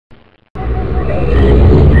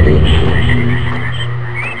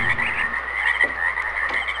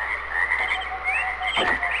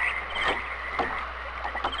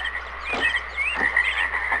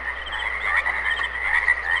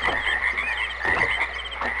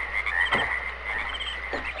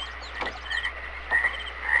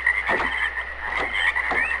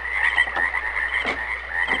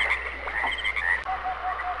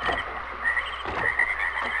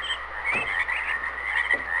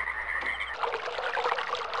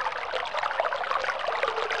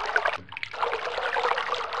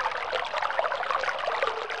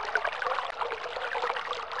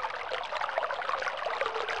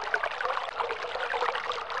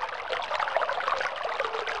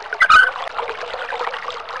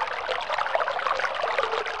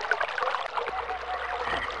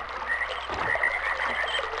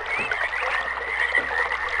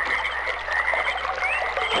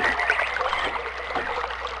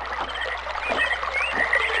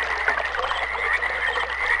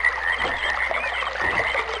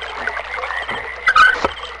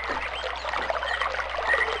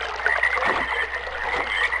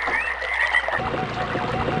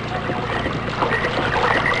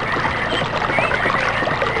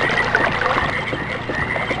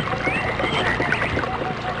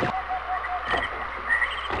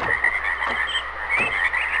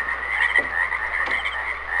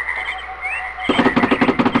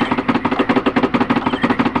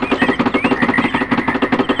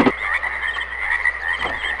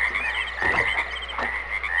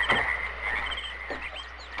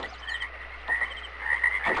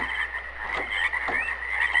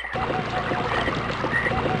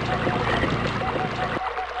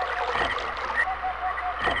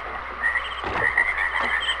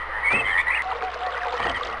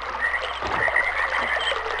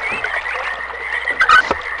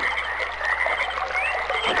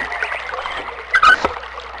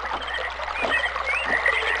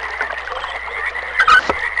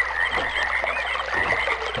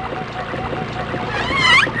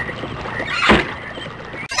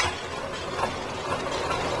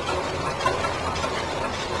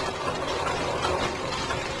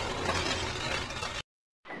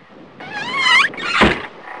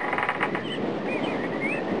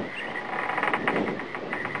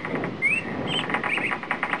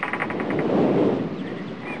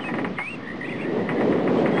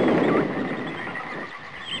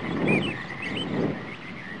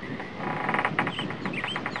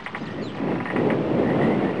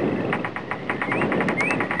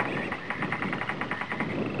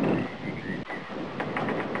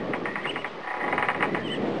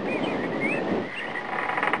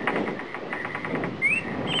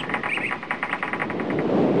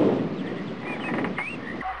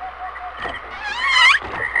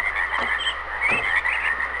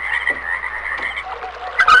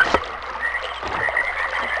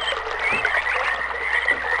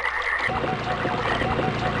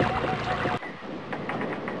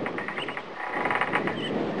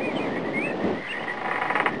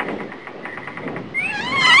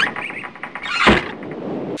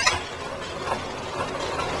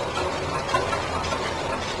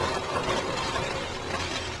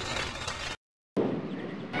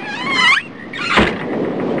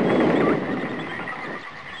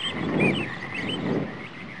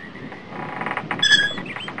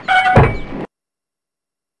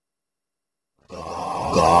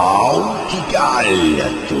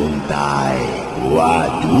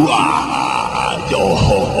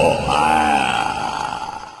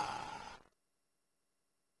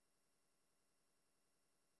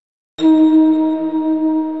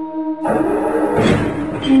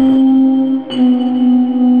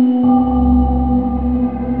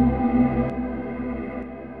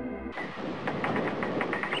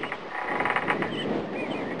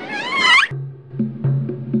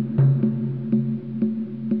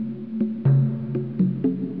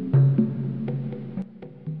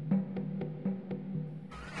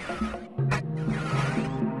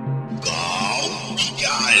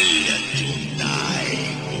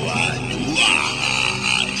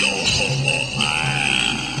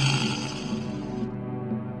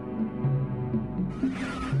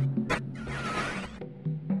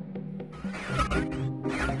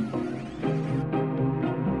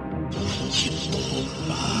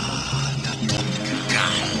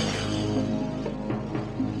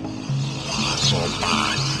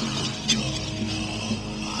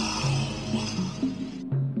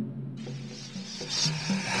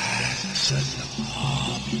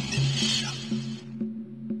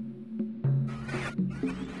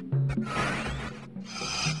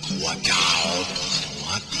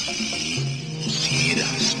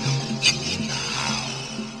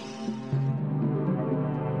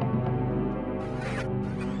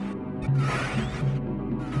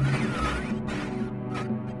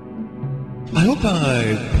I hope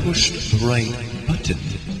I pushed the right button,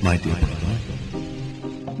 my dear brother.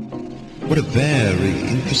 What a very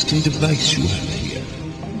interesting device you have here.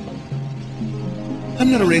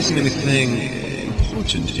 I'm not erasing anything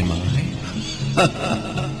important, am I?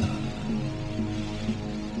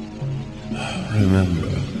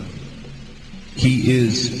 Remember, he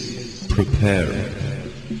is preparing.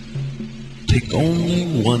 Take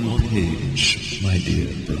only one page, my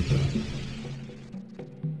dear brother.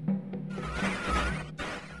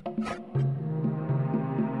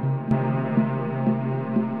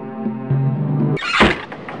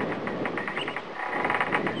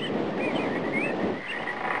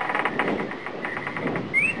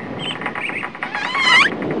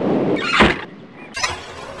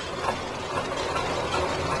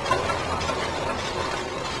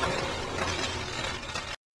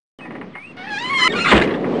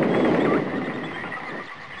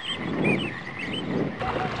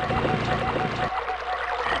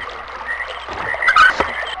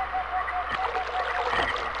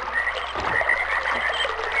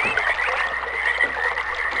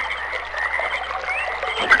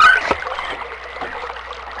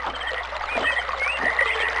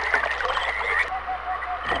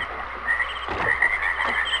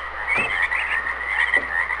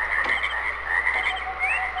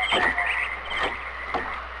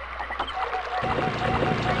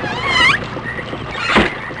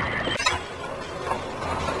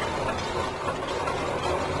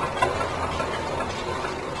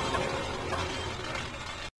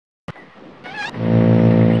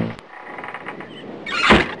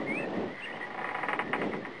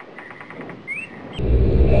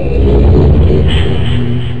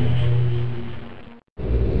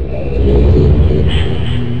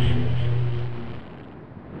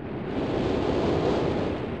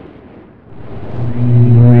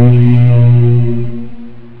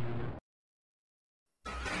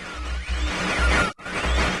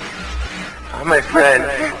 My friend.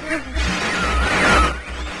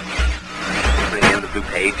 Bring in the blue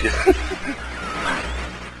pages.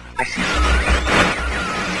 I see.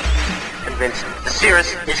 Convinced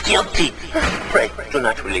Cyrus is guilty. Pray, do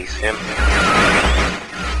not release him.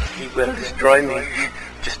 He will destroy me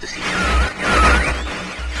just to see him.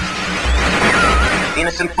 The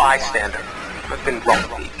innocent bystander. I've been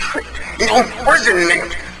wrongly tricked into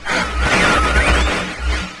imprisonment.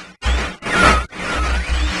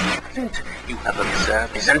 You have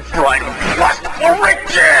observed his unbridled lust for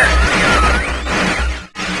riches!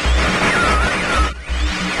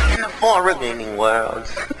 In the 4 remaining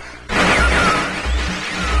worlds,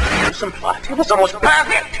 some plot, it was almost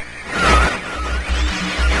perfect!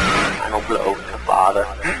 Final blow to father.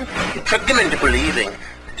 You tricked him into believing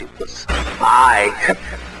that it was I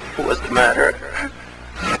who was the murderer.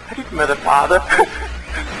 I didn't murder father.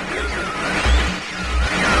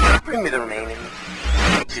 Bring me the remaining.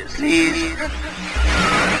 Please.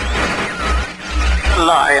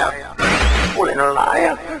 Liar. Pulling a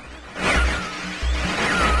liar.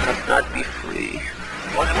 Must not be free.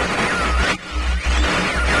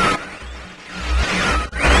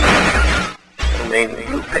 The remaining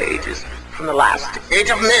blue pages from the last age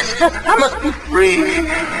of Myst. I must be free. You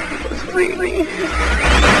must free me.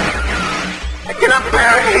 I cannot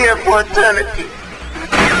bear it here for eternity.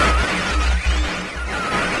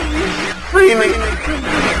 Free me.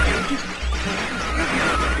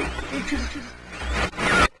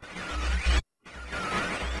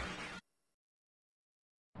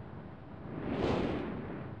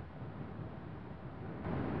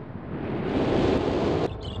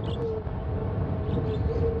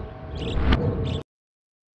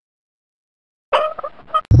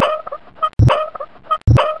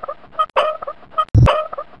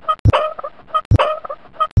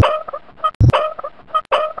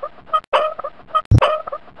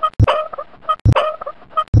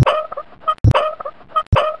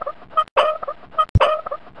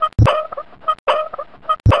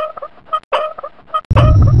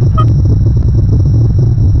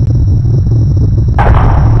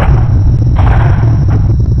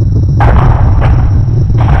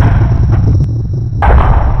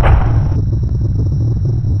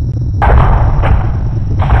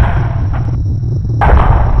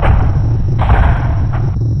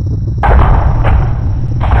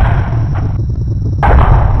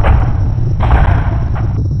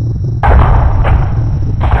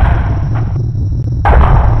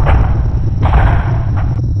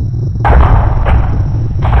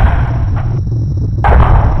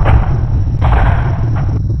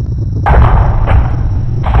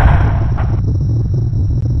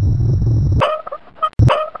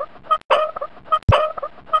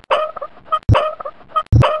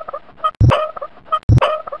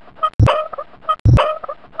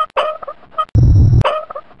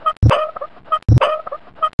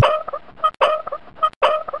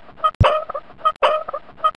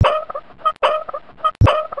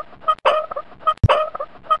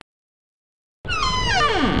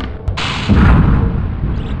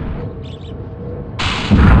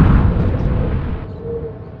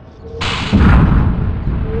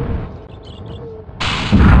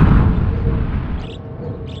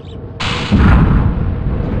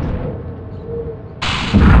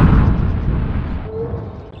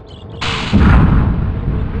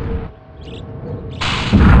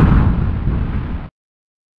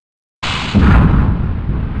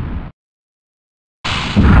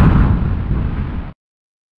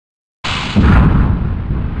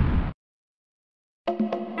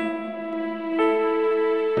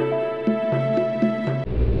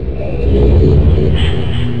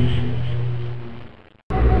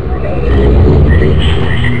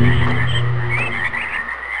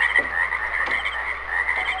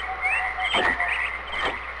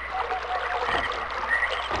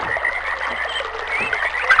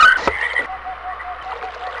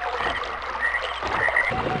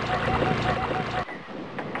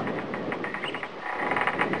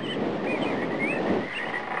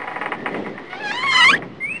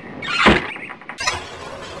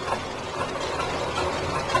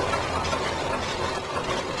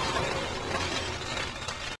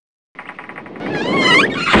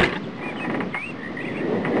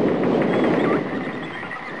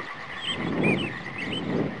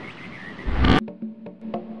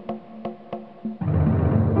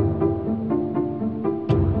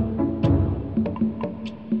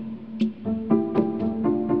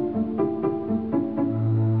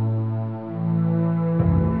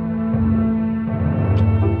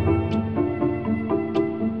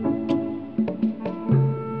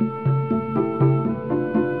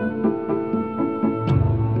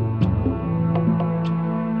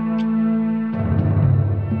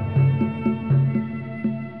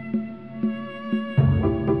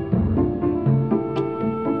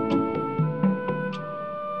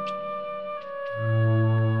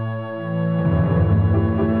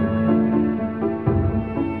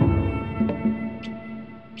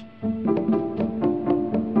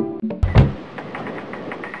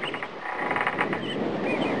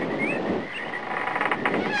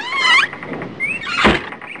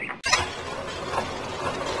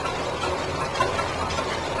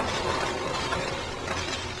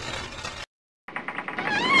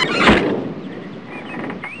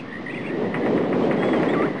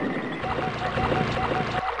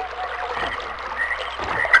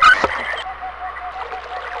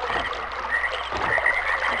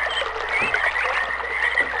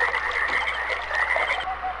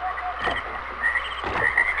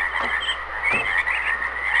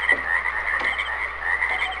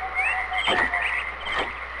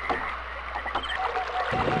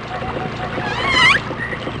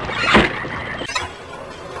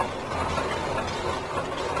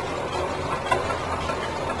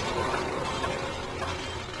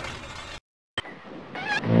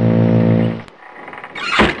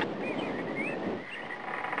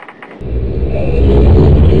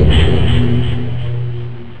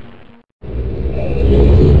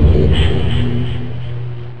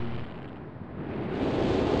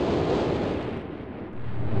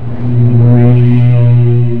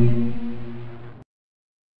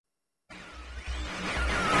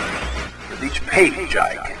 page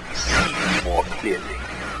I can see more clearly.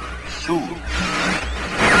 Soon,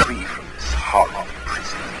 free from this horrible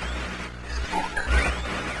prison, this book.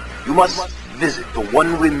 You must visit the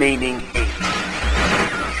one remaining age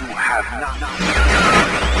you have not.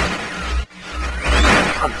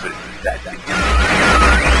 Confident that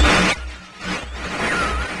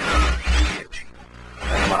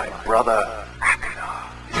my brother Akina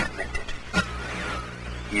is demented.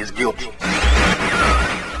 He is guilty.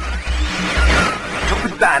 Took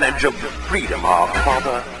advantage of the freedom our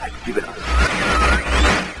father had given us.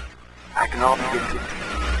 Akina begins it.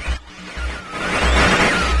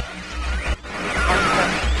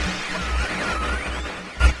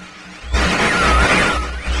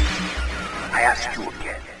 I ask you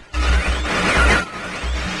again.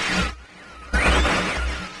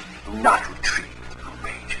 Do not retreat through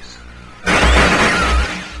pages.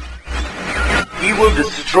 He will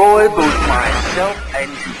destroy both myself and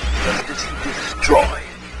you, just as he destroyed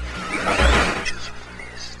the other pages of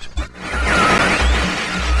Myst.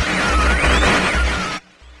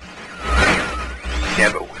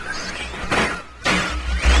 Never will escape.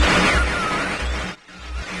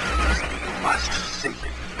 You must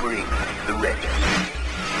simply bring the red.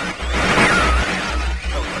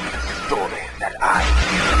 The story that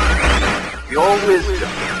your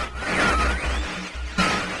wisdom.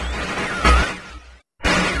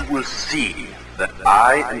 You will see that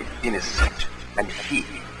I am innocent and he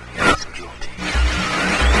is guilty.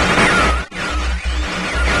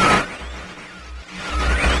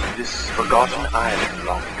 This forgotten island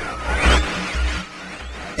long ago.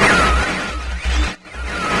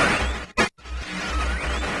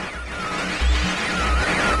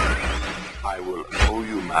 I will owe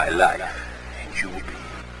you my life, and you will be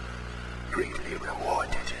greatly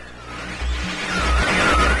rewarded.